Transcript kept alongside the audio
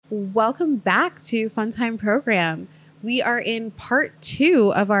Welcome back to Fun Time Program. We are in part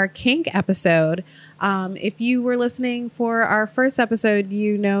 2 of our kink episode. If you were listening for our first episode,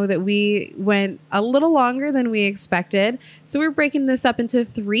 you know that we went a little longer than we expected. So we're breaking this up into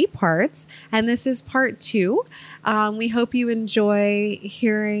 3 parts, and this is part 2. We hope you enjoy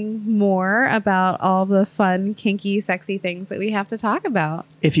hearing more about all the fun, kinky, sexy things that we have to talk about.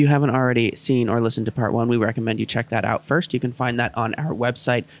 If you haven't already seen or listened to part 1, we recommend you check that out first. You can find that on our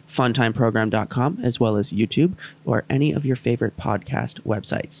website, funtimeprogram.com, as well as YouTube or any of your favorite podcast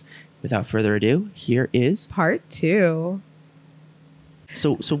websites. Without further ado, here is part 2.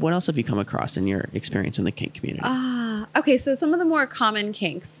 So what else have you come across in your experience in the kink community? Okay, so some of the more common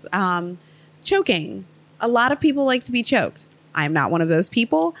kinks. Choking. A lot of people like to be choked. I'm not one of those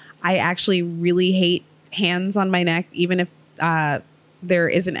people. I actually really hate hands on my neck, even if there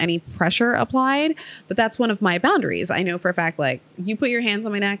isn't any pressure applied. But that's one of my boundaries. I know for a fact, like, you put your hands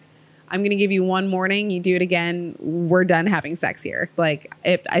on my neck, I'm going to give you one warning. You do it again, we're done having sex here. Like,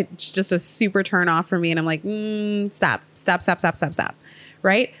 it's just a super turn off for me. And I'm like, stop.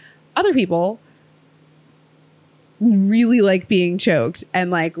 Right? Other people really like being choked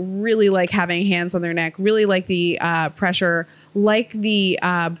and like really like having hands on their neck, really like the pressure, like the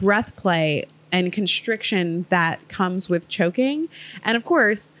breath play and constriction that comes with choking. And of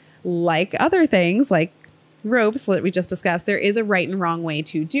course, like other things, like ropes that we just discussed, there is a right and wrong way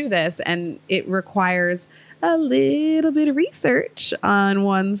to do this, and it requires a little bit of research on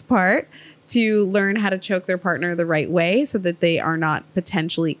one's part to learn how to choke their partner the right way so that they are not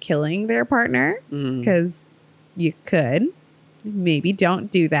potentially killing their partner, because you could. Maybe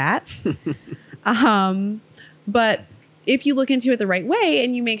don't do that. But if you look into it the right way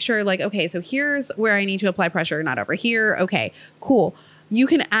and you make sure, like, okay, so here's where I need to apply pressure, not over here. Okay, cool. You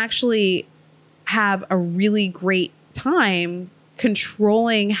can actually have a really great time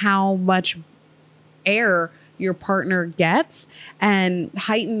controlling how much air your partner gets and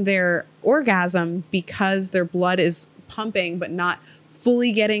heighten their orgasm because their blood is pumping but not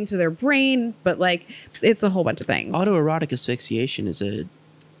fully getting to their brain. But like, it's a whole bunch of things. Autoerotic asphyxiation is a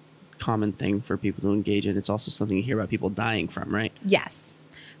common thing for people to engage in. It's also something you hear about people dying from, right? Yes.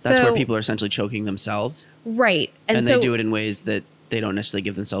 That's where people are essentially choking themselves. Right. And they do it in ways that they don't necessarily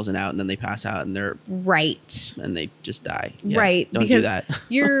give themselves an out, and then they pass out and they're right. And they just die. Yeah, right. Don't because do that.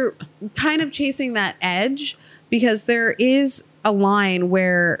 You're kind of chasing that edge, because there is a line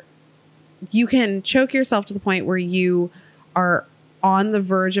where you can choke yourself to the point where you are on the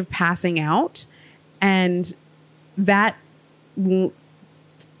verge of passing out, and that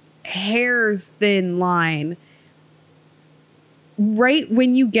hair's thin line, right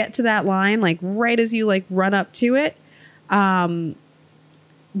when you get to that line, like right as you like run up to it,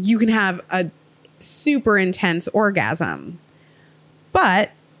 you can have a super intense orgasm.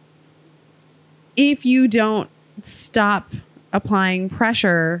 But if you don't stop applying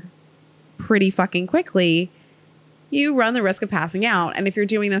pressure pretty fucking quickly, you run the risk of passing out. And if you're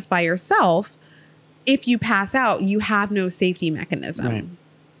doing this by yourself, if you pass out, you have no safety mechanism. Right.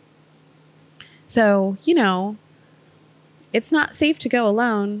 So, you know, it's not safe to go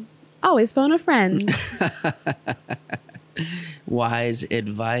alone. Always phone a friend. Wise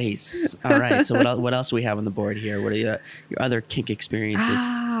advice. All right. So what else do we have on the board here? What are your other kink experiences?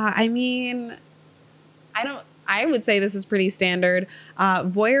 I mean, I would say this is pretty standard.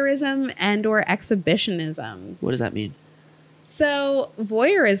 Voyeurism and or exhibitionism. What does that mean? So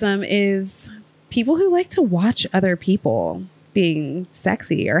voyeurism is people who like to watch other people being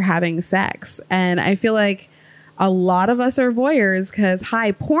sexy or having sex. And I feel like a lot of us are voyeurs because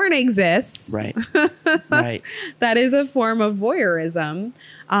porn exists. Right. Right. That is a form of voyeurism.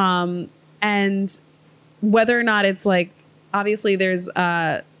 And whether or not it's like, obviously there's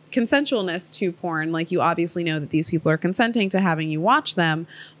consensualness to porn. Like, you obviously know that these people are consenting to having you watch them.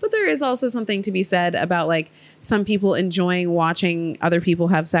 But there is also something to be said about like some people enjoying watching other people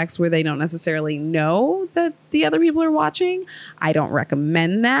have sex where they don't necessarily know that the other people are watching. I don't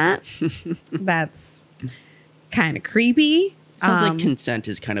recommend that. That's kind of creepy. Sounds like consent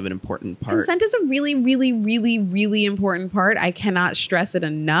is kind of an important part. Consent is a really, really, really, really important part. I cannot stress it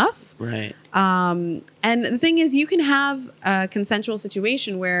enough. Right. And the thing is, you can have a consensual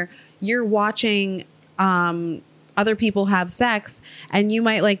situation where you're watching other people have sex, and you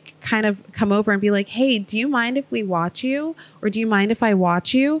might like kind of come over and be like, hey, do you mind if we watch you? Or do you mind if I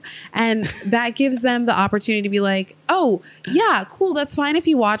watch you? And that gives them the opportunity to be like, oh, yeah, cool. That's fine if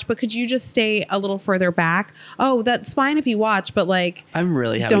you watch, but could you just stay a little further back? Oh, that's fine if you watch, but like, I'm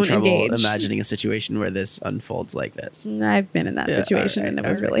really having trouble engage. imagining a situation where this unfolds like this. I've been in that situation, and it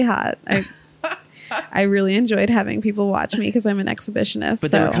was really hot. I really enjoyed having people watch me because I'm an exhibitionist.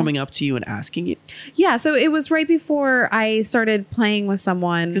 But they were coming up to you and asking you? Yeah, so it was right before I started playing with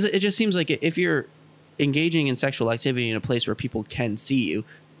someone. Because it just seems like if you're engaging in sexual activity in a place where people can see you,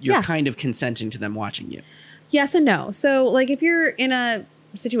 you're kind of consenting to them watching you. Yes and no. So like if you're in a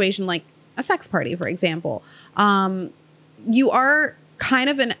situation like a sex party, for example, you're kind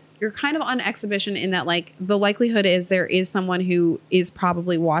of on exhibition in that like the likelihood is there is someone who is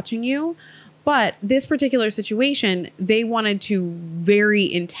probably watching you. But this particular situation, they wanted to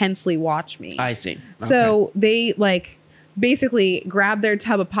very intensely watch me. I see. Okay. So they like basically grabbed their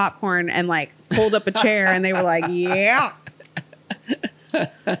tub of popcorn and like pulled up a chair and they were like, yeah.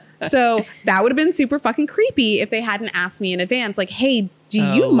 So that would have been super fucking creepy if they hadn't asked me in advance, like, hey, do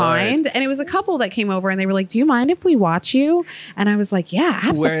you mind? And it was a couple that came over and they were like, do you mind if we watch you? And I was like, yeah,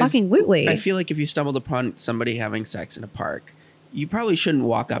 absolutely. I feel like if you stumbled upon somebody having sex in a park, you probably shouldn't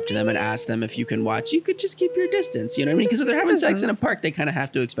walk up to them and ask them if you can watch. You could just keep your distance. You know what I mean? Because if they're having sex in a park, they kind of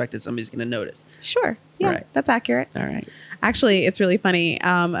have to expect that somebody's going to notice. Sure. Yeah, right. That's accurate. All right. Actually, it's really funny.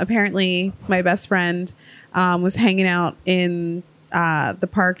 Apparently, my best friend was hanging out in the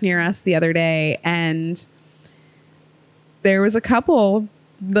park near us the other day, and there was a couple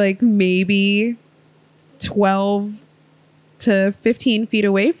like maybe 12 to 15 feet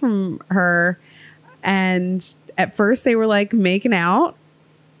away from her, and at first they were like making out,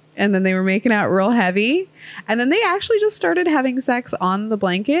 and then they were making out real heavy, and then they actually just started having sex on the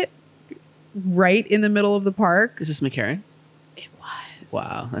blanket right in the middle of the park. Is this McCarran? It was.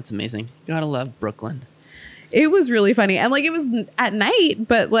 Wow, that's amazing. Gotta love Brooklyn. It was really funny. And like it was at night,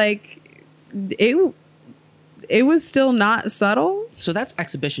 but like it was still not subtle. So that's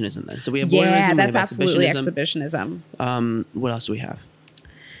exhibition-ism then. So we have voyeurism, yeah, that's we have absolutely exhibitionism. What else do we have?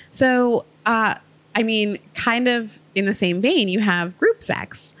 So, I mean, kind of in the same vein, you have group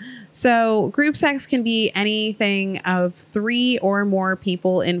sex. So group sex can be anything of 3 or more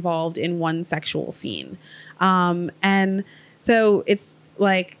people involved in one sexual scene. And so it's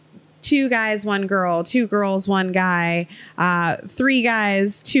like 2 guys, 1 girl, 2 girls, 1 guy, 3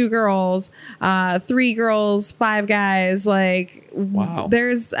 guys, 2 girls, 3 girls, 5 guys. Like, wow.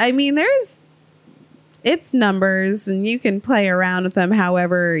 It's numbers and you can play around with them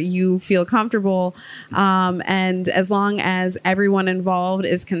however you feel comfortable. And as long as everyone involved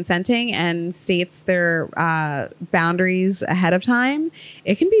is consenting and states their boundaries ahead of time,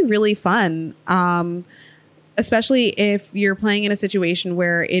 it can be really fun. Especially if you're playing in a situation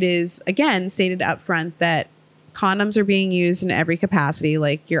where it is, again, stated up front that condoms are being used in every capacity.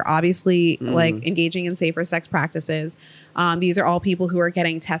 Like you're obviously like engaging in safer sex practices. These are all people who are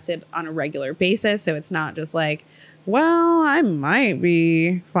getting tested on a regular basis. So it's not just like, well, I might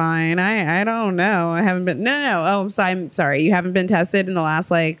be fine. I don't know. I haven't been. No. Oh, I'm sorry. You haven't been tested in the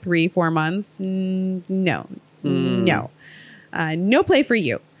last like 3-4 months. No. No play for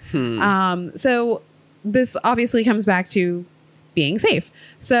you. So this obviously comes back to being safe.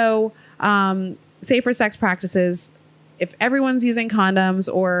 So safer sex practices, if everyone's using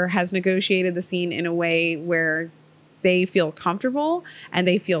condoms or has negotiated the scene in a way where they feel comfortable and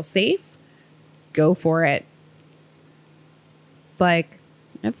they feel safe, go for it. Like,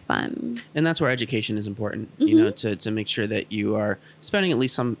 it's fun. And that's where education is important, you know, to make sure that you are spending at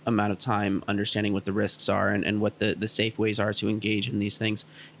least some amount of time understanding what the risks are and what the safe ways are to engage in these things.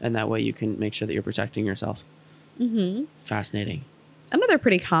 And that way you can make sure that you're protecting yourself. Fascinating. Another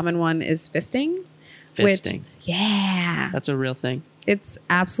pretty common one is fisting. Fisting. Yeah. That's a real thing. It's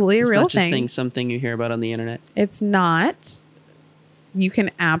absolutely a real thing. It's not just something you hear about on the internet. It's not. You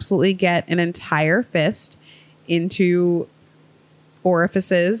can absolutely get an entire fist into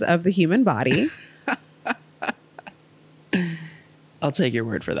orifices of the human body. I'll take your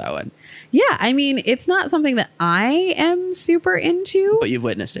word for that one. Yeah, I mean, it's not something that I am super into. But you've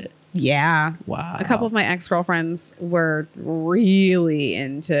witnessed it. Yeah. Wow. A couple of my ex-girlfriends were really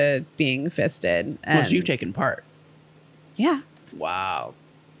into being fisted. Well, so you've taken part. Yeah. Wow.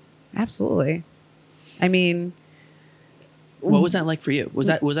 Absolutely. I mean, what was that like for you? Was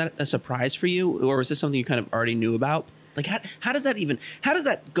that a surprise for you, or was this something you kind of already knew about? Like, how does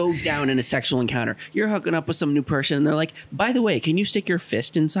that go down in a sexual encounter? You're hooking up with some new person and they're like, by the way, can you stick your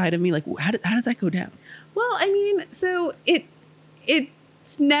fist inside of me? Like, how does that go down? Well, I mean, so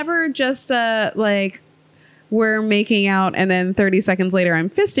it's never just like we're making out and then 30 seconds later I'm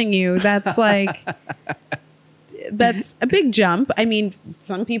fisting you. That's like, that's a big jump. I mean,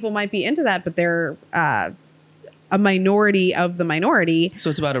 some people might be into that, but they're a minority of the minority. So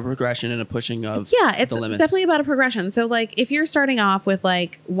it's about a progression and a pushing of It's the limits. definitely about a progression. So like if you're starting off with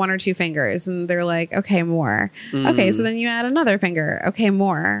like 1 or 2 fingers and they're like, okay, more. Okay, so then you add another finger. Okay,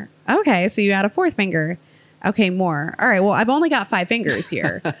 more. Okay, so you add a 4th finger. Okay, more. All right, well, I've only got 5 fingers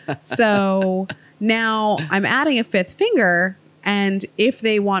here. So now I'm adding a 5th finger. And if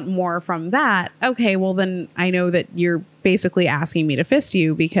they want more from that, okay, well, then I know that you're basically asking me to fist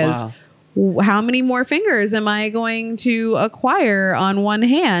you because how many more fingers am I going to acquire on one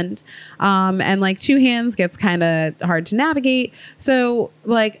hand? And like 2 hands gets kind of hard to navigate. So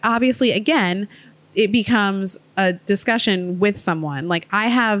like, obviously, again, it becomes a discussion with someone. Like I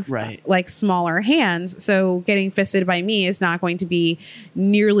have like smaller hands. So getting fisted by me is not going to be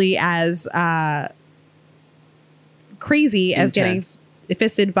nearly as crazy as getting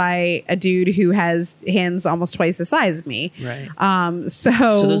fisted by a dude who has hands almost twice the size of me. Right. So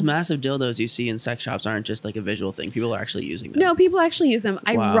those massive dildos you see in sex shops aren't just like a visual thing. People are actually using them. No, people actually use them.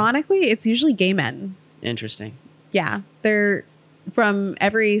 Wow. Ironically, it's usually gay men. Interesting. Yeah. They're from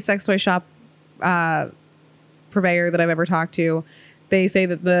every sex toy shop purveyor that I've ever talked to. They say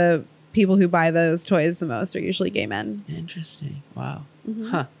that the people who buy those toys the most are usually gay men. Interesting. Wow.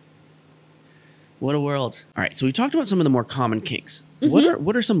 Huh. What a world. All right. So we talked about some of the more common kinks.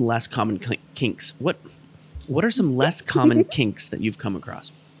 What are some less common kinks? What are some less common kinks that you've come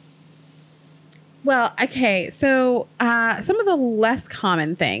across? Well, okay. So some of the less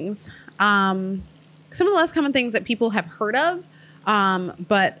common things, that people have heard of,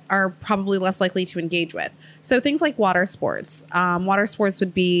 but are probably less likely to engage with. So things like water sports. Water sports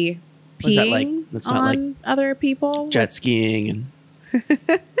would be peeing on other people. Jet skiing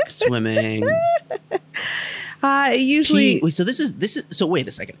and swimming. Usually. So wait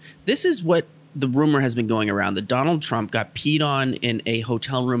a second. This is what the rumor has been going around that Donald Trump got peed on in a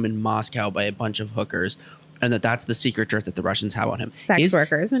hotel room in Moscow by a bunch of hookers, and that's the secret dirt that the Russians have on him. Sex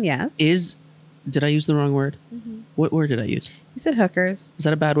workers, and yes. Did I use the wrong word? What word did I use? You said hookers. Is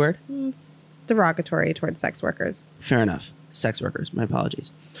that a bad word? It's derogatory towards sex workers. Fair enough. Sex workers. My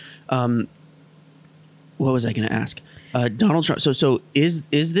apologies. What was I going to ask? Donald Trump. So is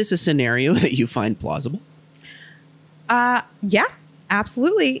this a scenario that you find plausible? Yeah,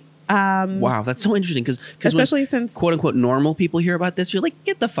 absolutely. Wow, that's so interesting because especially since quote unquote normal people hear about this, you're like,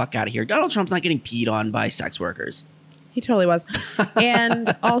 get the fuck out of here. Donald Trump's not getting peed on by sex workers. He totally was.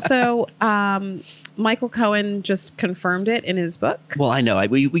 And also, Michael Cohen just confirmed it in his book. Well, I know.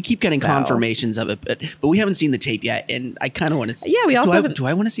 We keep getting confirmations of it, but we haven't seen the tape yet. And I kind of want to see. Yeah, we also haven't. Do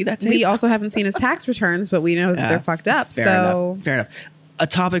I want to see that tape? We also haven't seen his tax returns, but we know that they're fucked up. Fair enough. A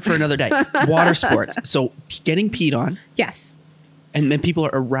topic for another day. Water sports. So getting peed on. Yes. And then people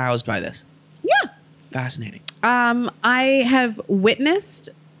are aroused by this. Yeah. Fascinating. I have witnessed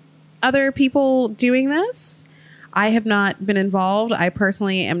other people doing this. I have not been involved. I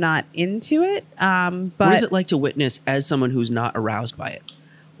personally am not into it. But what is it like to witness as someone who's not aroused by it?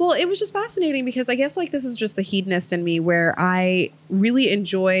 Well, it was just fascinating because I guess like this is just the hedonist in me where I really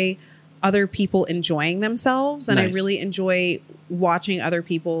enjoy other people enjoying themselves. And Nice. I really enjoy watching other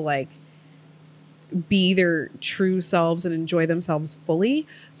people like be their true selves and enjoy themselves fully.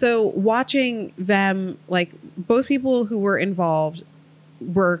 So watching them, like both people who were involved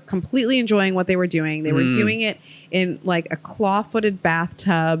were completely enjoying what they were doing. They were doing it in like a claw-footed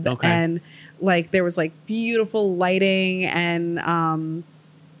bathtub. Okay. And like there was like beautiful lighting and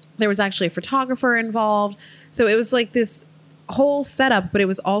there was actually a photographer involved. So it was like this whole setup, but it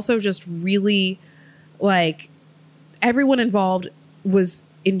was also just really like everyone involved was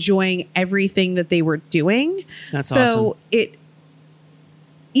enjoying everything that they were doing. That's so awesome.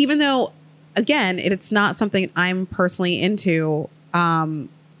 Even though again, it's not something I'm personally into,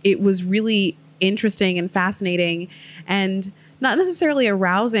 it was really interesting and fascinating and not necessarily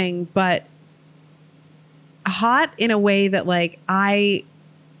arousing, but hot in a way that like I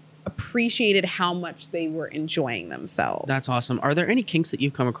appreciated how much they were enjoying themselves. That's awesome. Are there any kinks that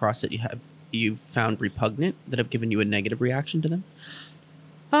you've come across that you've found repugnant that have given you a negative reaction to them?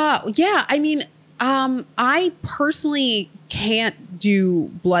 Yeah. I mean, I personally can't do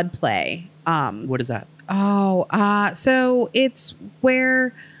blood play. What is that? So it's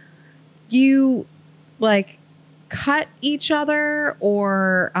where you like cut each other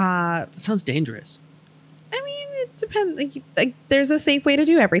or That sounds dangerous. I mean, it depends. Like, there's a safe way to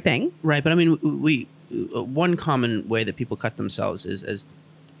do everything. Right. But I mean, one common way that people cut themselves is as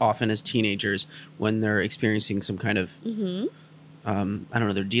often as teenagers when they're experiencing some kind of, I don't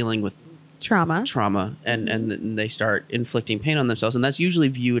know, they're dealing with Trauma and they start inflicting pain on themselves. And that's usually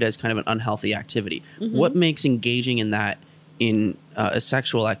viewed as kind of an unhealthy activity. What makes engaging in that in a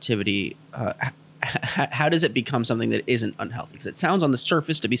sexual activity how does it become something that isn't unhealthy? Because it sounds on the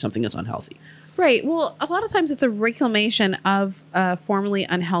surface to be something that's unhealthy. Right. Well, a lot of times it's a reclamation of formerly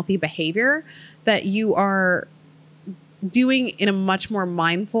unhealthy behavior that you are doing in a much more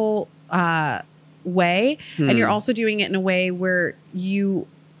mindful way. And you're also doing it in a way where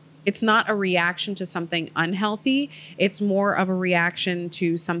it's not a reaction to something unhealthy. It's more of a reaction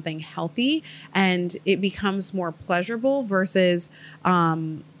to something healthy. And it becomes more pleasurable versus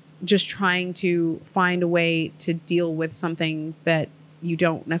just trying to find a way to deal with something that you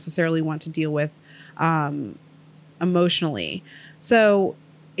don't necessarily want to deal with emotionally. So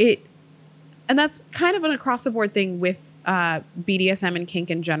and that's kind of an across the board thing with BDSM and kink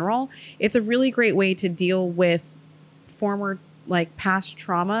in general. It's a really great way to deal with former, like, past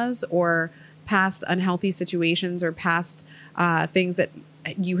traumas or past unhealthy situations or past things that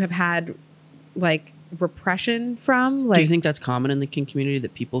you have had, like, repression from. Like, do you think that's common in the kink community,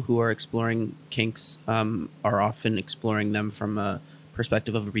 that people who are exploring kinks are often exploring them from a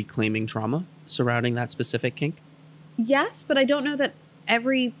perspective of reclaiming trauma surrounding that specific kink? Yes, but I don't know that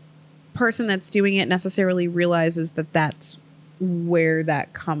every person that's doing it necessarily realizes that that's where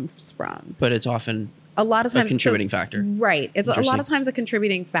that comes from. But it's often a lot of times a contributing factor. Right. It's a lot of times a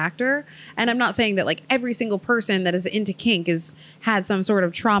contributing factor. And I'm not saying that, like, every single person that is into kink has had some sort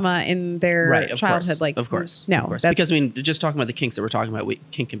of trauma in their childhood. Like, of course. No. Of course. Because, I mean, just talking about the kinks that we're talking about,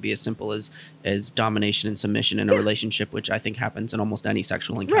 kink can be as simple as domination and submission in a relationship, which I think happens in almost any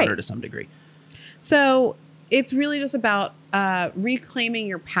sexual encounter to some degree. So it's really just about reclaiming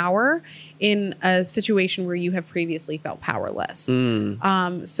your power in a situation where you have previously felt powerless.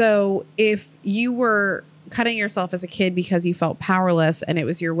 So if you were cutting yourself as a kid because you felt powerless and it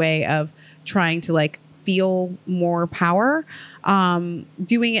was your way of trying to, like, feel more power,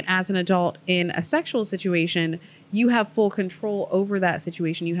 doing it as an adult in a sexual situation, you have full control over that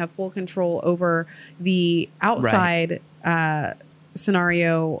situation. You have full control over the outside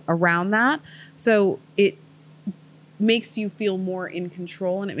scenario around that. So it makes you feel more in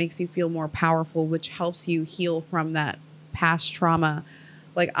control and it makes you feel more powerful, which helps you heal from that past trauma.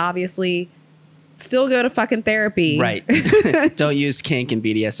 Like, obviously, still go to fucking therapy. Right. Don't use kink and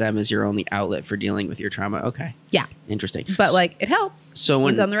BDSM as your only outlet for dealing with your trauma. Okay. Yeah. Interesting. But, like, it helps. So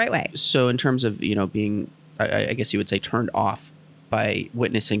when done the right way. So in terms of, being, I guess you would say, turned off by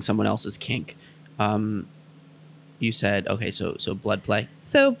witnessing someone else's kink, you said, okay, so blood play.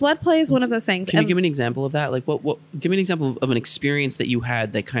 So blood play is one of those things. Can you give me an example of that? Like, what? Give me an example of an experience that you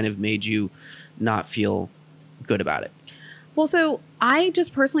had that kind of made you not feel good about it. Well, so I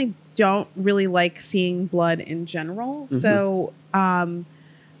just personally don't really like seeing blood in general. So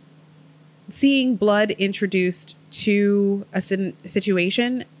seeing blood introduced to a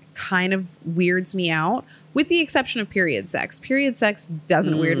situation kind of weirds me out, with the exception of period sex. Period sex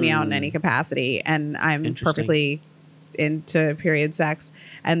doesn't weird me out in any capacity, and I'm perfectly into period sex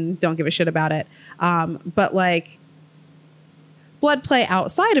and don't give a shit about it. But, like, blood play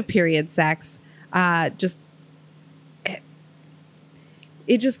outside of period sex, it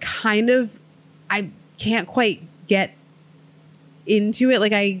just kind of, I can't quite get into it.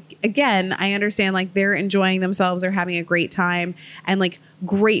 Like, I understand, like, they're enjoying themselves, they're having a great time, and, like,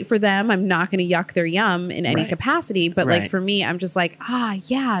 great for them. I'm not going to yuck their yum in any capacity, but like, for me, I'm just like,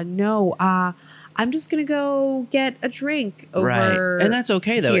 I'm just going to go get a drink over. And that's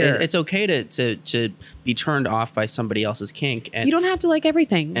okay, though. Here. It's okay to be turned off by somebody else's kink. And you don't have to like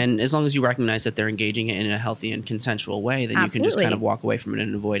everything. And as long as you recognize that they're engaging it in a healthy and consensual way, then you can just kind of walk away from it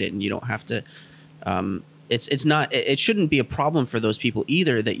and avoid it. And you don't have to, it shouldn't be a problem for those people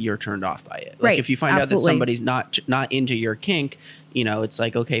either that you're turned off by it. Like, if you find out that somebody's not into your kink, it's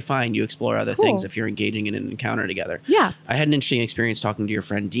like, okay, fine, you explore other things if you're engaging in an encounter together. Yeah. I had an interesting experience talking to your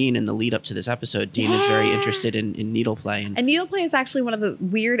friend Dean in the lead up to this episode. Dean is very interested in needle play. And needle play is actually one of the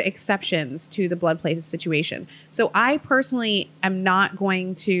weird exceptions to the blood play situation. So I personally am not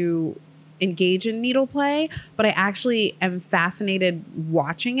going to engage in needle play, but I actually am fascinated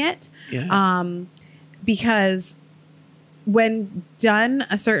watching it. Yeah. Because when done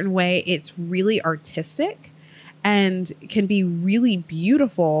a certain way, it's really artistic and can be really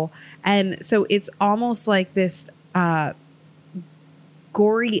beautiful. And so it's almost like this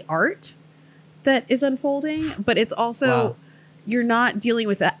gory art that is unfolding, but it's also, you're not dealing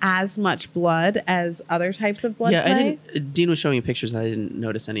with as much blood as other types of blood play. Dean was showing me pictures and I didn't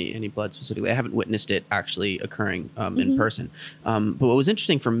notice any blood specifically. I haven't witnessed it actually occurring in person. But what was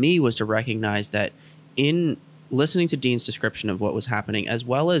interesting for me was to recognize that in listening to Dean's description of what was happening, as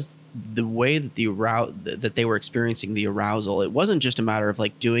well as the way that that they were experiencing the arousal, it wasn't just a matter of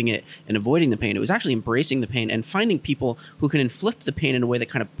like doing it and avoiding the pain. It was actually embracing the pain and finding people who can inflict the pain in a way that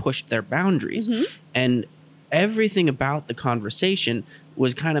kind of pushed their boundaries. And everything about the conversation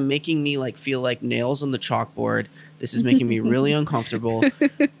was kind of making me like feel like nails on the chalkboard. This is making me really uncomfortable.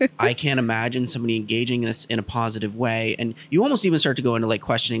 I can't imagine somebody engaging this in a positive way. And you almost even start to go into like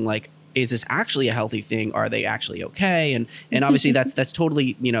questioning, like, is this actually a healthy thing? Are they actually okay? And obviously that's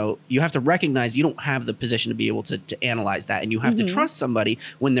totally, you know, you have to recognize you don't have the position to be able to analyze that. And you have to trust somebody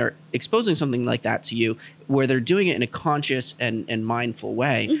when they're exposing something like that to you, where they're doing it in a conscious and mindful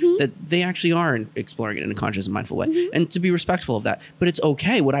way, that they actually are exploring it in a conscious and mindful way, and to be respectful of that. But it's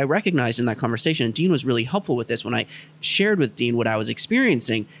okay. What I recognized in that conversation, and Dean was really helpful with this, when I shared with Dean what I was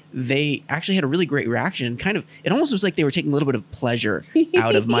experiencing, they actually had a really great reaction, and kind of, it almost was like they were taking a little bit of pleasure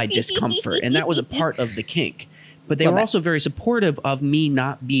out of my discomfort. And that was a part of the kink. But they were also very supportive of me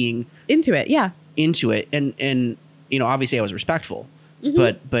not being into it. Yeah. Into it. And, you know, obviously I was respectful.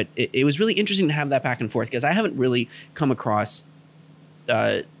 But it was really interesting to have that back and forth, because I haven't really come across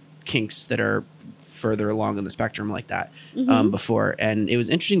kinks that are further along in the spectrum like that before. And it was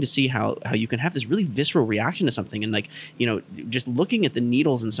interesting to see how you can have this really visceral reaction to something, and like, you know, just looking at the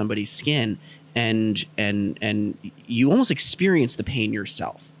needles in somebody's skin, and you almost experience the pain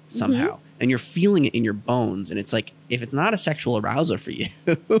yourself somehow, and you're feeling it in your bones. And it's like, if it's not a sexual arousal for you,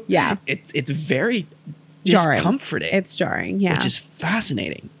 it's very discomforting. It's jarring, yeah. Which is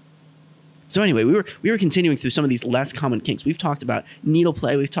fascinating. So anyway, we were continuing through some of these less common kinks. We've talked about needle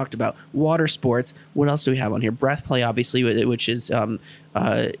play. We've talked about water sports. What else do we have on here? Breath play, obviously, which is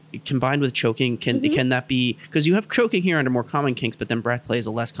combined with choking. Can that be, because you have choking here under more common kinks, but then breath play is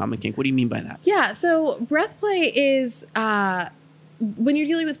a less common kink. What do you mean by that? Yeah, so breath play is when you're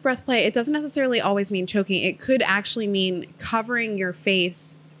dealing with breath play, it doesn't necessarily always mean choking. It could actually mean covering your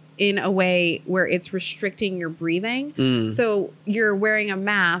face in a way where it's restricting your breathing. So you're wearing a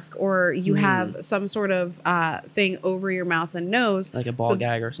mask, or you have some sort of thing over your mouth and nose. Like a ball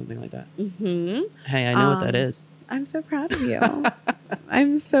gag or something like that. Hey, I know what that is. I'm so proud of you.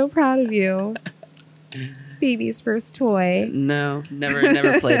 I'm so proud of you. Baby's first toy. No,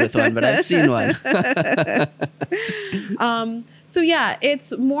 never played with one, but I've seen one. So yeah,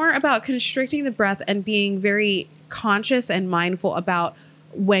 it's more about constricting the breath and being very conscious and mindful about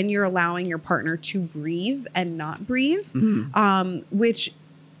when you're allowing your partner to breathe and not breathe, which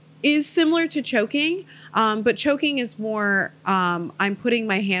is similar to choking. But choking is more, I'm putting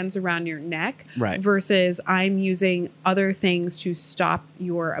my hands around your neck versus I'm using other things to stop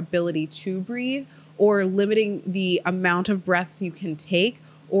your ability to breathe, or limiting the amount of breaths you can take,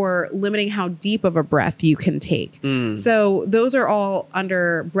 or limiting how deep of a breath you can take. So those are all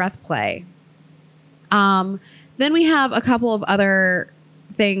under breath play. Then we have a couple of other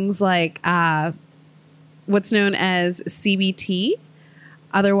things like what's known as CBT,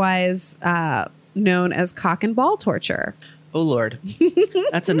 otherwise known as cock and ball torture. Oh, Lord.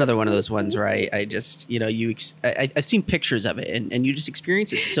 That's another one of those ones where I just, you know, I've seen pictures of it, and you just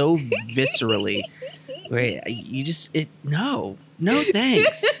experience it so viscerally. Where you just, no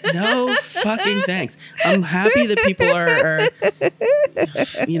thanks. No fucking thanks. I'm happy that people are,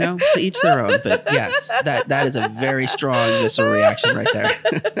 you know, to each their own. But yes, that is a very strong visceral reaction right there.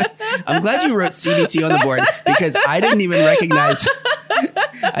 I'm glad you wrote CBT on the board, because I didn't even recognize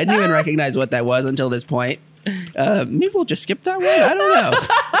what that was until this point. Maybe we'll just skip that one. I don't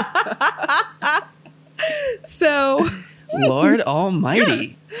know. So, Lord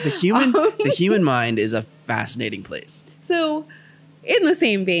Almighty, the human mind is a fascinating place. So, in the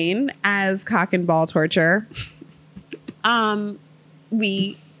same vein as cock and ball torture,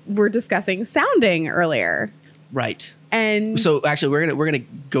 we were discussing sounding earlier, right? And so, actually, we're gonna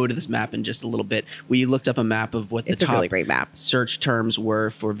go to this map in just a little bit. We looked up a map of what the top really great map search terms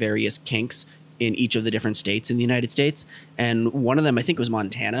were for various kinks in each of the different states in the United States. And one of them, I think, was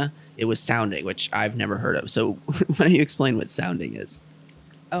Montana. It was sounding, which I've never heard of. So why don't you explain what sounding is?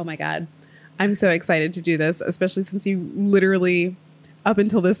 Oh my God. I'm so excited to do this, especially since you literally, up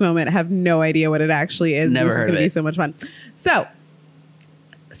until this moment, have no idea what it actually is. Never heard of it. This is going to be so much fun. So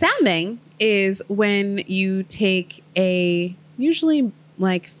sounding is when you take a usually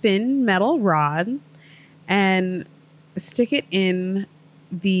like thin metal rod and stick it in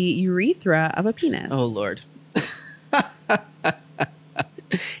the urethra of a penis. Oh, Lord.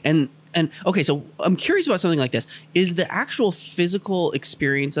 and okay, so I'm curious about something like this. Is the actual physical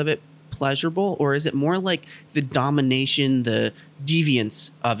experience of it pleasurable, or is it more like the domination, the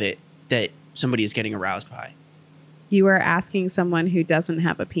deviance of it that somebody is getting aroused by? You are asking someone who doesn't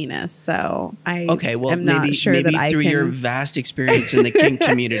have a penis, so I am not maybe sure that I through can. your vast experience in the kink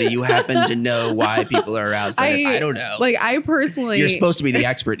community, you happen to know why people are aroused by this. I don't know. Like I personally, You're supposed to be the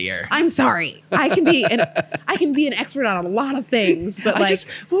expert here. I'm sorry. I can be an expert on a lot of things, but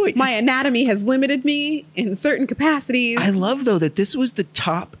my anatomy has limited me in certain capacities. I love though that this was the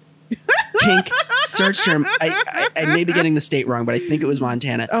top kink search term. I may be getting the state wrong, but I think it was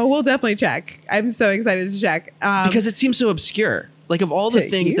Montana. Oh, we'll definitely check. I'm so excited to check. Because it seems so obscure. Like of all the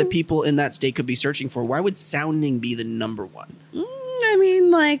things you? that people in that state could be searching for, why would sounding be the number one? I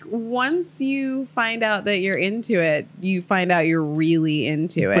mean, like once you find out that you're into it, you find out you're really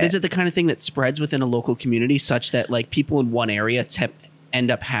into it. But is it the kind of thing that spreads within a local community such that like people in one area end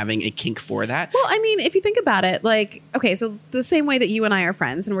up having a kink for that? Well, I mean, if you think about it, like, okay, so the same way that you and I are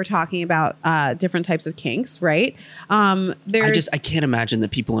friends and we're talking about different types of kinks, right? I can't imagine the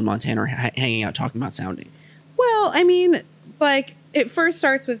people in Montana are hanging out talking about sounding. Well, I mean, like it first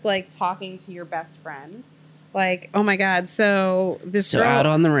starts with like talking to your best friend. Like, oh my God, so this girl out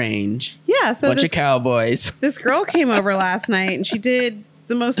on the range. Yeah, so bunch of cowboys. This girl came over last night and she did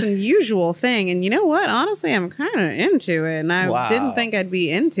the most unusual thing, and you know what, honestly I'm kind of into it, and I didn't think I'd be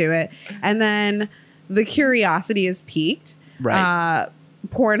into it, and then the curiosity is piqued, right?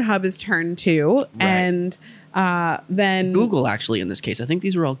 Pornhub is turned to, right. And then Google, actually, in this case, I think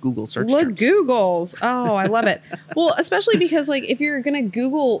these were all Google search terms. Googles. Oh, I love it. Well, especially because like if you're gonna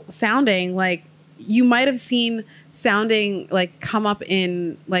Google sounding, like you might have seen sounding like come up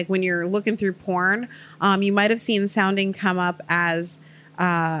in like when you're looking through porn, you might have seen sounding come up as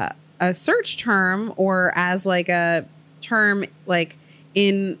a search term or as like a term like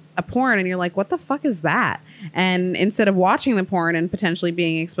in a porn, and you're like, what the fuck is that? And instead of watching the porn and potentially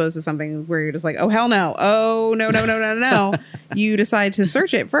being exposed to something where you're just like, oh hell no, oh no, you decide to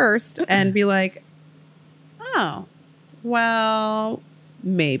search it first and be like, oh well,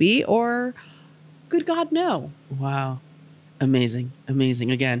 maybe, or good God, no. Wow, amazing.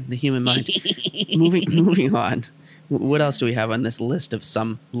 Again, the human mind. moving on. What else do we have on this list of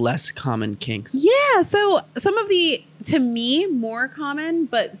some less common kinks? Yeah, so some of the, to me, more common,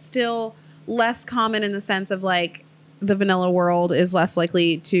 but still less common in the sense of like the vanilla world is less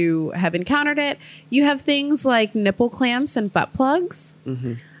likely to have encountered it. You have things like nipple clamps and butt plugs.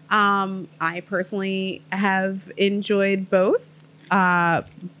 Mm-hmm. I personally have enjoyed both on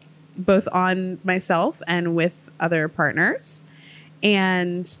myself and with other partners.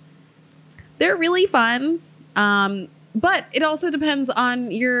 And they're really fun. But it also depends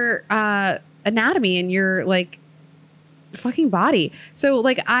on your anatomy and your like fucking body. So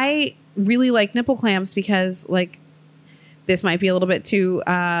like I really like nipple clamps because like this might be a little bit too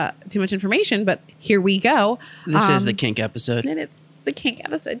much information, but here we go. This is the kink episode. And it's the kink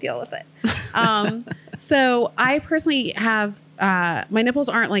episode. Deal with it. So I personally have my nipples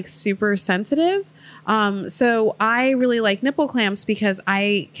aren't like super sensitive. So I really like nipple clamps because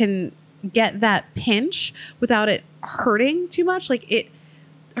I can get that pinch without it hurting too much. Like it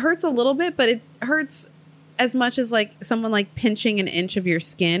hurts a little bit, but it hurts as much as like someone like pinching an inch of your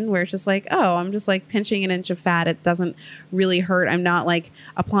skin, where it's just like, oh, I'm just like pinching an inch of fat. It doesn't really hurt. I'm not like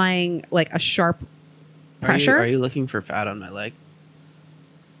applying like a sharp pressure. Are you looking for fat on my leg?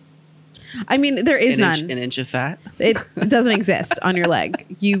 I mean, there is none. An inch of fat? It doesn't exist on your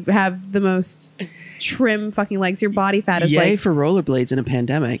leg. You have the most trim fucking legs. Your body fat is Yay like for rollerblades in a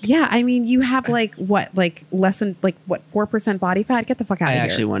pandemic. Yeah, I mean, you have like what, like less than like what 4% body fat? Get the fuck out of here. I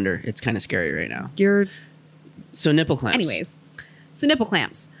actually wonder. It's kind of scary right now. So nipple clamps. Anyways, so nipple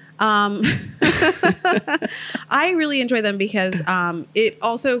clamps. I really enjoy them because it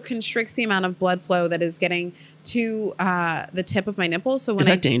also constricts the amount of blood flow that is getting to the tip of my nipples. So when is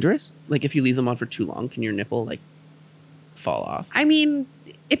that dangerous? Like if you leave them on for too long, can your nipple like fall off? I mean,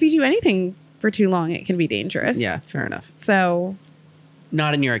 if you do anything for too long, it can be dangerous. Yeah, fair enough. So,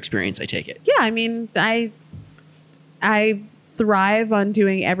 not in your experience, I take it. Yeah, I mean, I thrive on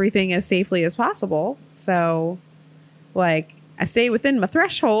doing everything as safely as possible. So, like, I stay within my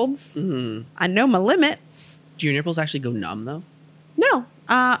thresholds. Mm-hmm. I know my limits. Do your nipples actually go numb though? No.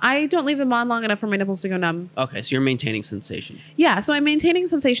 I don't leave them on long enough for my nipples to go numb. Okay, so you're maintaining sensation. Yeah, so I'm maintaining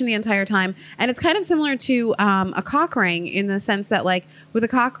sensation the entire time. And it's kind of similar to a cock ring in the sense that, like, with a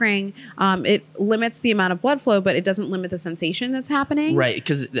cock ring, it limits the amount of blood flow, but it doesn't limit the sensation that's happening. Right,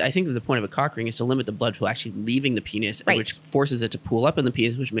 because I think that the point of a cock ring is to limit the blood flow actually leaving the penis, right, which forces it to pool up in the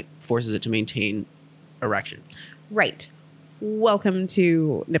penis, which forces it to maintain erection. Right. Welcome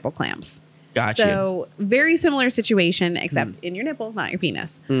to nipple clamps. Gotcha. So very similar situation, except in your nipples, not your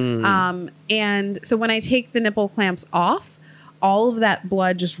penis. And so when I take the nipple clamps off, all of that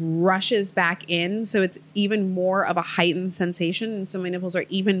blood just rushes back in. So it's even more of a heightened sensation. And so my nipples are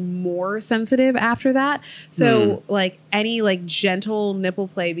even more sensitive after that. So like any like gentle nipple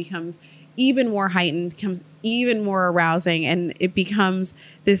play becomes even more heightened, becomes even more arousing. And it becomes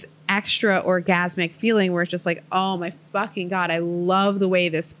this extra orgasmic feeling where it's just like, oh my fucking God, I love the way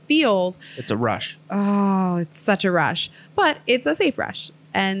this feels. It's a rush. Oh, it's such a rush, but it's a safe rush.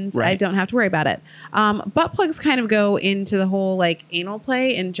 And I don't have to worry about it. Butt plugs kind of go into the whole like anal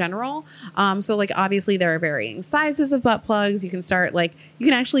play in general. So like obviously there are varying sizes of butt plugs. You can start like, you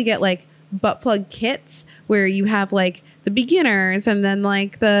can actually get like butt plug kits where you have like the beginners and then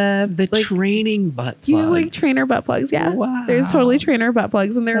like the like, training butt plugs. You like trainer butt plugs. Yeah. Wow. There's totally trainer butt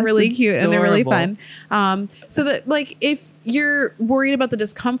plugs and they're really cute and they're really fun. So that like if you're worried about the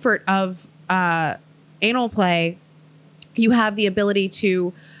discomfort of anal play, you have the ability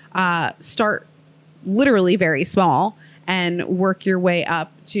to start literally very small and work your way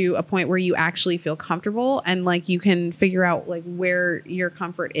up to a point where you actually feel comfortable and like you can figure out like where your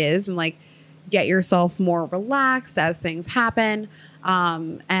comfort is and like get yourself more relaxed as things happen.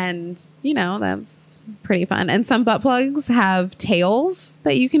 And you know, that's pretty fun. And some butt plugs have tails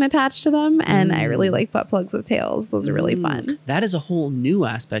that you can attach to them. And I really like butt plugs with tails. Those are really fun. That is a whole new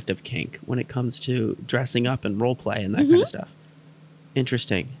aspect of kink when it comes to dressing up and role play and that kind of stuff.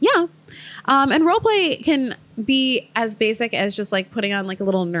 Interesting. Yeah. And role play can be as basic as just like putting on like a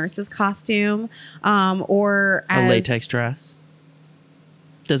little nurse's costume, or a latex dress.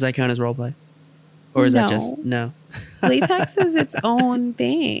 Does that count as role play? Or is that just no? Latex is its own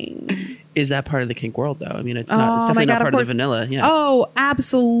thing. Is that part of the kink world though? I mean, it's not. It's definitely not part of the vanilla. Yeah. Oh,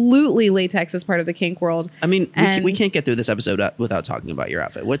 absolutely. Latex is part of the kink world. I mean, we can't get through this episode without talking about your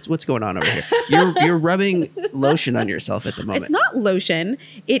outfit. What's going on over here? You're rubbing lotion on yourself at the moment. It's not lotion.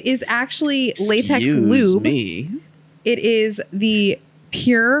 It is actually latex lube. Me. It is the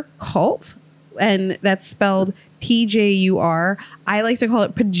Pure Cult, and that's spelled PJUR. I like to call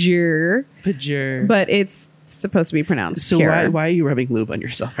it Pajur. Pajur. But it's supposed to be pronounced so pure. Why are you rubbing lube on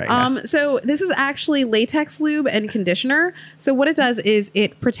yourself right now? So this is actually latex lube and conditioner. So what it does is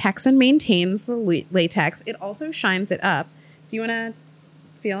it protects and maintains the latex. It also shines it up. Do you want to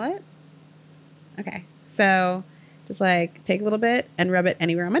feel it? Okay. So just like take a little bit and rub it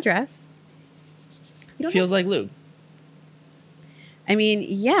anywhere on my dress. Feels like lube. I mean,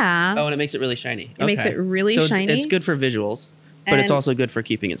 yeah. Oh, and it makes it really shiny. It makes it really shiny. It's good for visuals, but it's also good for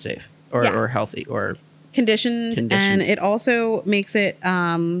keeping it safe or healthy or conditioned. And it also makes it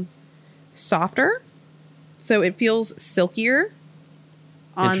softer. So it feels silkier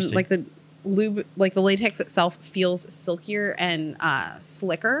on like the lube, like the latex itself feels silkier and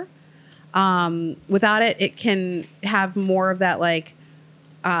slicker. Without it, it can have more of that like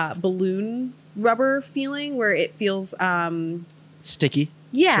balloon rubber feeling where it feels sticky.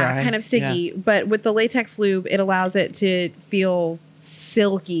 Yeah, dry. kind of sticky. Yeah. But with the latex lube, it allows it to feel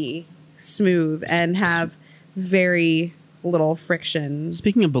silky, smooth, and have very little friction.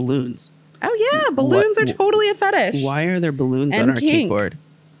 Speaking of balloons. Oh, yeah. Balloons are totally a fetish. Why are there balloons on our keyboard?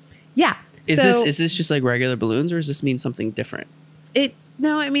 Yeah. Is this just like regular balloons or does this mean something different?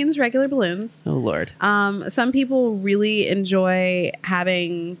 No, it means regular balloons. Oh, Lord. Some people really enjoy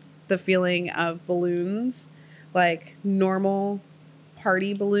having the feeling of balloons, like normal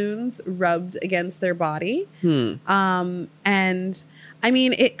party balloons rubbed against their body. And I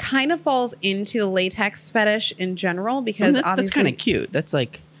mean, it kind of falls into the latex fetish in general because that's kind of cute. That's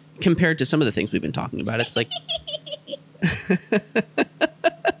like compared to some of the things we've been talking about. It's like,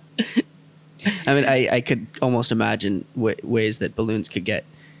 I mean, I could almost imagine ways that balloons could get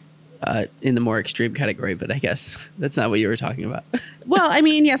in the more extreme category, but I guess that's not what you were talking about. Well, I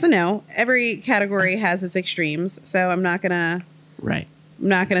mean, yes and no. Every category has its extremes, so I'm not gonna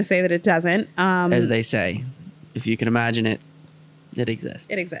say that it doesn't. As they say, if you can imagine it, it exists.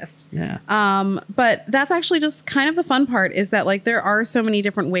 It exists. Yeah. But that's actually just kind of the fun part is that like there are so many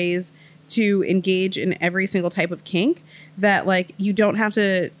different ways to engage in every single type of kink that like you don't have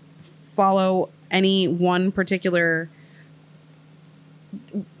to follow any one particular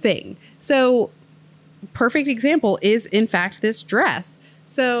thing. So perfect example is in fact this dress.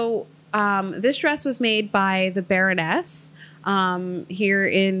 So this dress was made by the Baroness here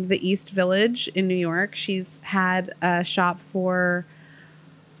in the East Village in New York. She's had a shop for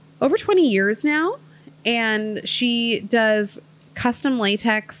over 20 years now, and she does custom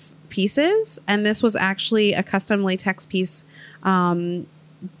latex pieces. And this was actually a custom latex piece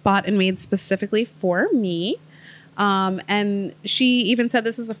bought and made specifically for me. And she even said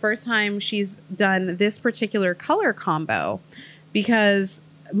this is the first time she's done this particular color combo because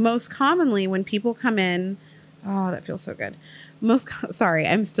most commonly when people come in, oh, that feels so good. Sorry,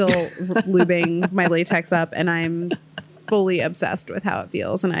 I'm still lubing my latex up, and I'm fully obsessed with how it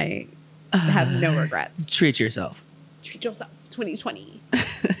feels, and I have no regrets. Treat yourself. Treat yourself. 2020.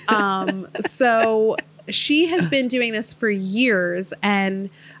 So she has been doing this for years, and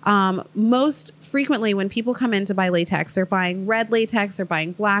most frequently when people come in to buy latex, they're buying red latex, they're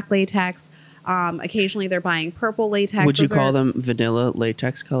buying black latex. Occasionally they're buying purple latex. Would you call them vanilla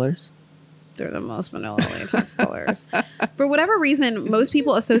latex colors? They're the most vanilla latex colors. For whatever reason, most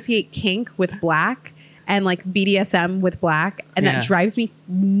people associate kink with black and like BDSM with black, and that drives me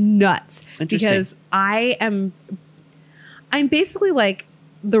nuts because I'm basically like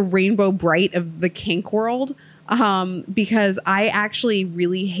the Rainbow Bright of the kink world, because I actually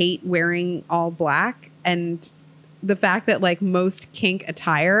really hate wearing all black, and the fact that like most kink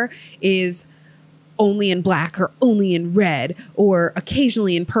attire is only in black or only in red or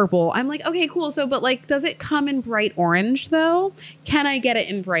occasionally in purple. I'm like, okay, cool. So, but like, does it come in bright orange though? Can I get it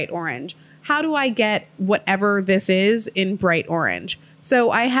in bright orange? How do I get whatever this is in bright orange?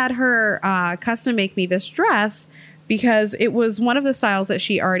 So I had her custom make me this dress because it was one of the styles that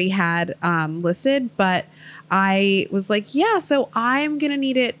she already had listed. But I was like, yeah, so I'm going to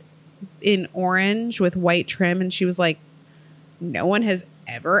need it in orange with white trim. And she was like, no one has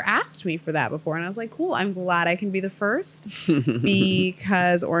ever asked me for that before. And I was like, cool, I'm glad I can be the first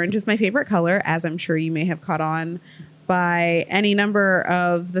because orange is my favorite color, as I'm sure you may have caught on by any number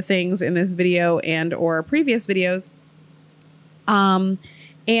of the things in this video and or previous videos. I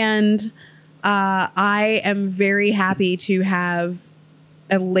am very happy to have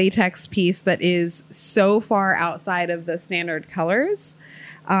a latex piece that is so far outside of the standard colors.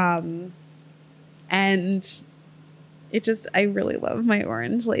 And I really love my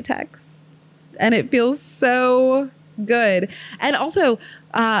orange latex, and it feels so good. And also,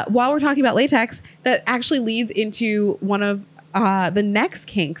 while we're talking about latex, that actually leads into one of the next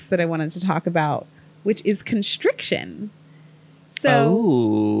kinks that I wanted to talk about, which is constriction.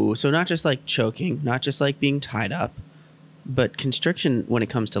 So not just like choking, not just like being tied up, but constriction when it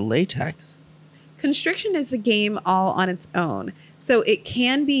comes to latex. Constriction is a game all on its own. So it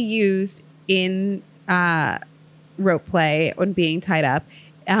can be used in rope play when being tied up.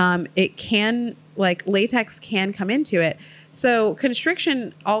 It can, like, latex can come into it. So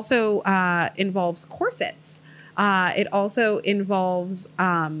constriction also involves corsets. It also involves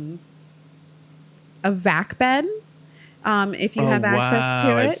a vac bed. If you have access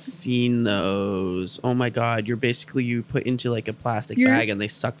to it. I've seen those. Oh my God. You put into like a plastic bag and they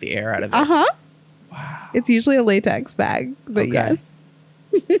suck the air out of it. Uh-huh. Wow. It's usually a latex bag, but yes.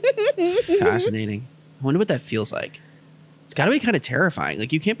 Fascinating. I wonder what that feels like. It's got to be kind of terrifying.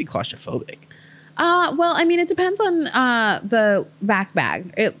 Like, you can't be claustrophobic. Well, I mean, it depends on the vac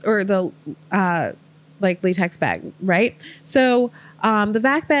bag or the like latex bag, right? So the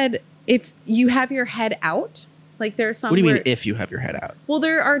vac bed, if you have your head out, like there's some. What do you mean if you have your head out? Well,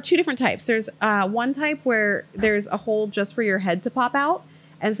 there are two different types. There's one type where there's a hole just for your head to pop out,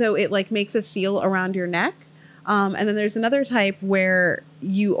 and so it like makes a seal around your neck. And then there's another type where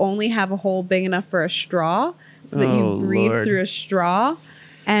you only have a hole big enough for a straw, so that you breathe through a straw.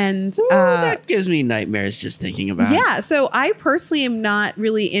 And that gives me nightmares just thinking about it. Yeah. So I personally am not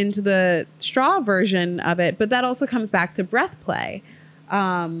really into the straw version of it, but that also comes back to breath play.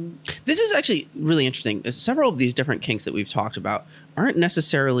 This is actually really interesting. Several of these different kinks that we've talked about aren't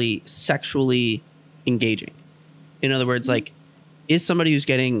necessarily sexually engaging. In other words, like, is somebody who's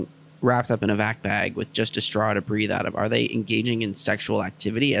getting wrapped up in a vac bag with just a straw to breathe out of, are they engaging in sexual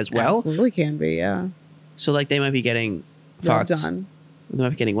activity as well? Absolutely can be, yeah. So like they might be getting rubbed on. They might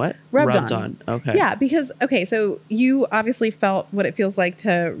be getting what? Rubbed on. Okay. Yeah, because, okay, so you obviously felt what it feels like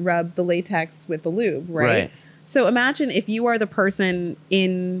to rub the latex with the lube, right? So imagine if you are the person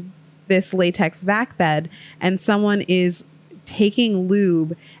in this latex vac bed and someone is taking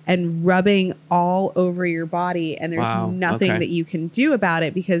lube and rubbing all over your body, and there's nothing that you can do about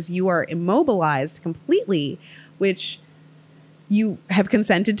it because you are immobilized completely, which you have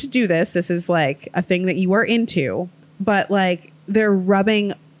consented to do this. This is like a thing that you are into, but like they're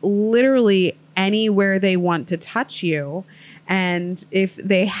rubbing literally anywhere they want to touch you. And if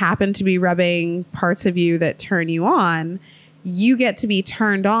they happen to be rubbing parts of you that turn you on, you get to be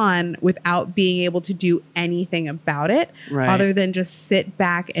turned on without being able to do anything about it other than just sit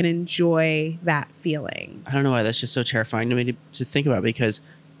back and enjoy that feeling. I don't know why that's just so terrifying to me to think about, because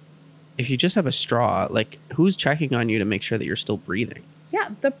if you just have a straw, like, who's checking on you to make sure that you're still breathing? Yeah,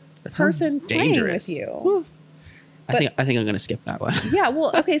 the person playing with you. Whew. I think I'm going to skip that one. Yeah,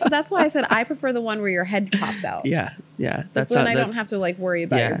 well, okay, so that's why I said I prefer the one where your head pops out. Yeah. That's then I don't have to like worry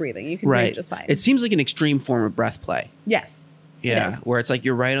about your breathing. You can breathe just fine. It seems like an extreme form of breath play. Yes. Yeah, is. where it's like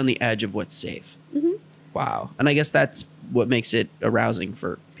you're right on the edge of what's safe. Mhm. Wow. And I guess that's what makes it arousing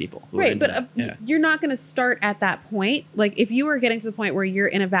for people. Who are Right, into but that. you're not going to start at that point. Like if you are getting to the point where you're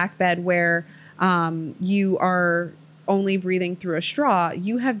in a vac bed where you are only breathing through a straw,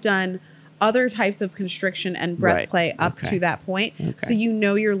 you have done other types of constriction and breath Right. play up Okay. to that point. Okay. So you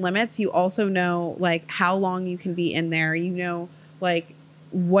know your limits. You also know like how long you can be in there. You know like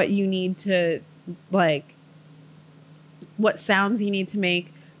what you need to like what sounds you need to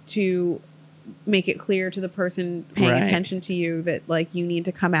make to make it clear to the person paying Right. attention to you that like you need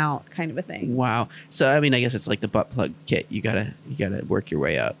to come out, kind of a thing. Wow. So I mean, I guess it's like the butt plug kit. You gotta work your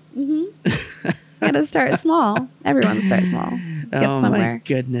way up. Mm-hmm. Gotta start small. Everyone start small. Get Oh my somewhere.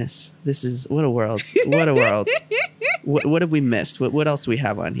 goodness. This is what a world. What a world. What have we missed? What else do we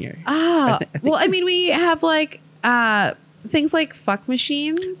have on here? Ah, I think- well, I mean, we have like things like fuck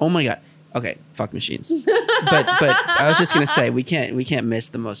machines. Oh my god. Okay, fuck machines. but I was just gonna say we can't miss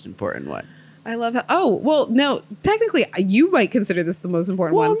the most important one. I love how. Oh, well, no, technically, you might consider this the most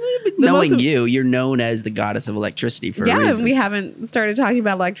important one. The Knowing most- you're known as the goddess of electricity for a Yeah, reason. and we haven't started talking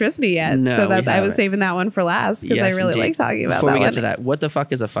about electricity yet, No, so that we I was haven't. saving that one for last because Yes, I really indeed. like talking about Before that we get one. to that, what the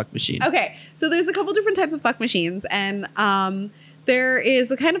fuck is a fuck machine? Okay, so there's a couple different types of fuck machines, and there is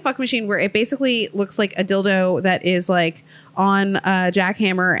the kind of fuck machine where it basically looks like a dildo that is like on a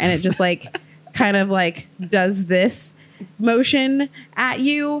jackhammer, and it just like kind of like does this motion at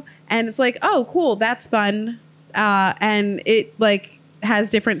you, and it's like, oh, cool, that's fun, and it like has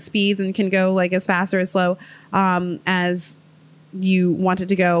different speeds and can go like as fast or as slow as you want it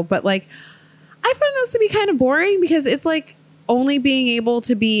to go, but like I find those to be kind of boring because it's like only being able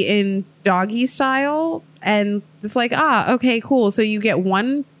to be in doggy style, and it's like, okay, cool, so you get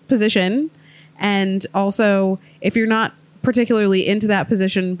one position, and also if you're not particularly into that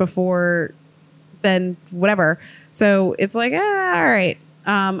position before, then whatever. So it's like, all right.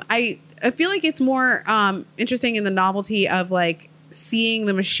 I feel like it's more interesting in the novelty of like seeing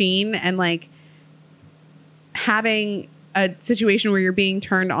the machine and like having a situation where you're being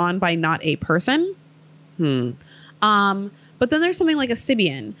turned on by not a person. But then there's something like a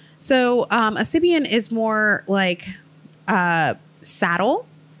Sybian. So a Sybian is more like a saddle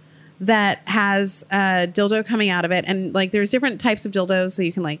that has a dildo coming out of it, and like there's different types of dildos, so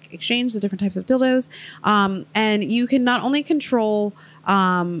you can like exchange the different types of dildos, and you can not only control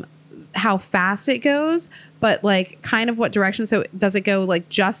how fast it goes, but like kind of what direction. So does it go like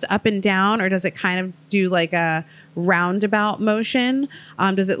just up and down, or does it kind of do like a roundabout motion?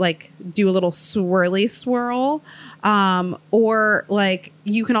 Does it like do a little swirly swirl, or like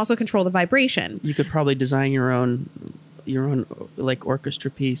you can also control the vibration? You could probably design your own like orchestra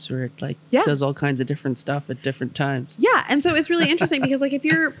piece where it like Yeah. does all kinds of different stuff at different times. Yeah, and so it's really interesting because like if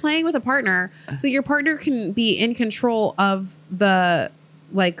you're playing with a partner, so your partner can be in control of the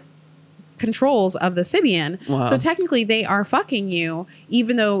like controls of the Sybian. Wow. So technically they are fucking you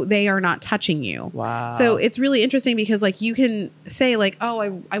even though they are not touching you. Wow. So it's really interesting because like you can say like,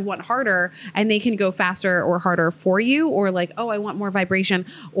 oh, I want harder, and they can go faster or harder for you, or like, oh, I want more vibration,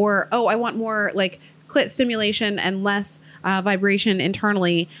 or oh, I want more like clit stimulation and less vibration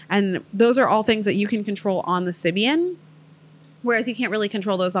internally. And those are all things that you can control on the Sybian, whereas you can't really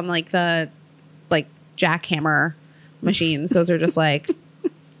control those on like the like jackhammer machines. Those are just like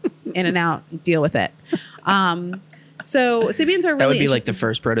in and out, deal with it. So Sybians are really that would be like the interesting.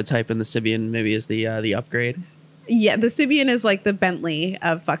 first prototype, and the Sybian maybe is the upgrade. Yeah, the Sybian is like the Bentley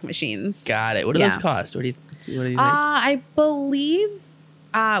of fuck machines. Got it. What do Yeah. those cost? What do you think? I believe,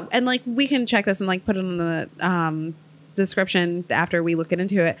 and like we can check this and like put it in the description after we look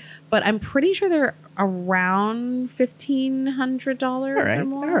into it. But I'm pretty sure they're around $1,500 or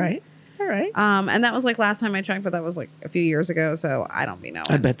more. All right. And that was like last time I checked, but that was like a few years ago, so I don't be knowing.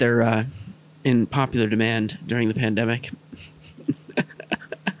 I bet they're in popular demand during the pandemic.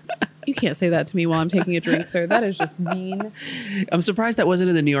 You can't say that to me while I'm taking a drink, sir. That is just mean. I'm surprised that wasn't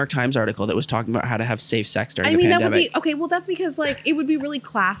in the New York Times article that was talking about how to have safe sex during I the mean, that pandemic. would be okay. Well, that's because like it would be really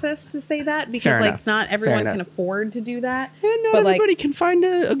classist to say that because Fair like enough. not Fair everyone enough. can afford to do that. And not but, like- everybody can find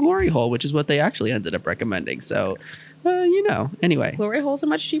a glory hole, which is what they actually ended up recommending. So, anyway. Glory holes are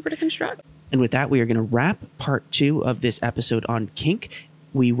much cheaper to construct. And with that, we are going to wrap part 2 of this episode on kink.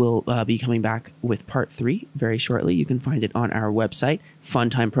 We will be coming back with part 3 very shortly. You can find it on our website,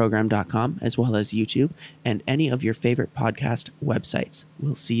 funtimeprogram.com, as well as YouTube and any of your favorite podcast websites.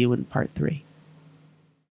 We'll see you in part 3.